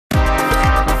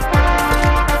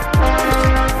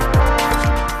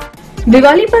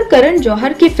दिवाली पर करण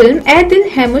जौहर की फिल्म ए दिल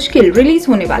है मुश्किल रिलीज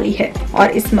होने वाली है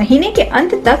और इस महीने के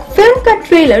अंत तक फिल्म का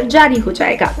ट्रेलर जारी हो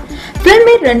जाएगा। फिल्म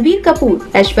में रणबीर कपूर,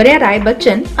 ऐश्वर्या राय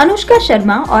बच्चन, अनुष्का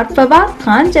शर्मा और फवाद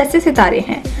खान जैसे सितारे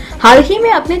हैं। हाल ही में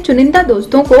अपने चुनिंदा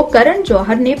दोस्तों को करण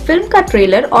जौहर ने फिल्म का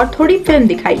ट्रेलर और थोड़ी फिल्म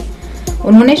दिखाई।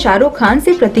 उन्होंने शाहरुख खान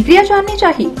से प्रतिक्रिया जाननी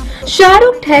चाहिए।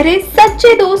 शाहरुख ठहरे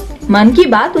सच्चे दोस्त, मन की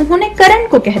बात उन्होंने करण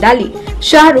को कह डाली।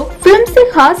 शाहरुख फिल्म से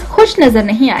खास खुश नजर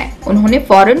नहीं आए, उन्होंने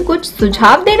फौरन कुछ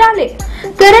सुझाव दे डाले।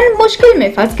 करण मुश्किल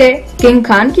में फंस गए, किंग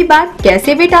खान की बात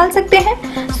कैसे वे टाल सकते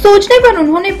हैं। सोचने पर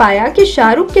उन्होंने पाया कि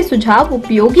शाहरुख के सुझाव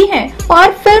उपयोगी हैं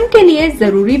और फिल्म के लिए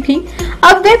जरूरी भी।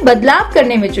 अब वे बदलाव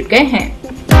करने में जुट गए हैं।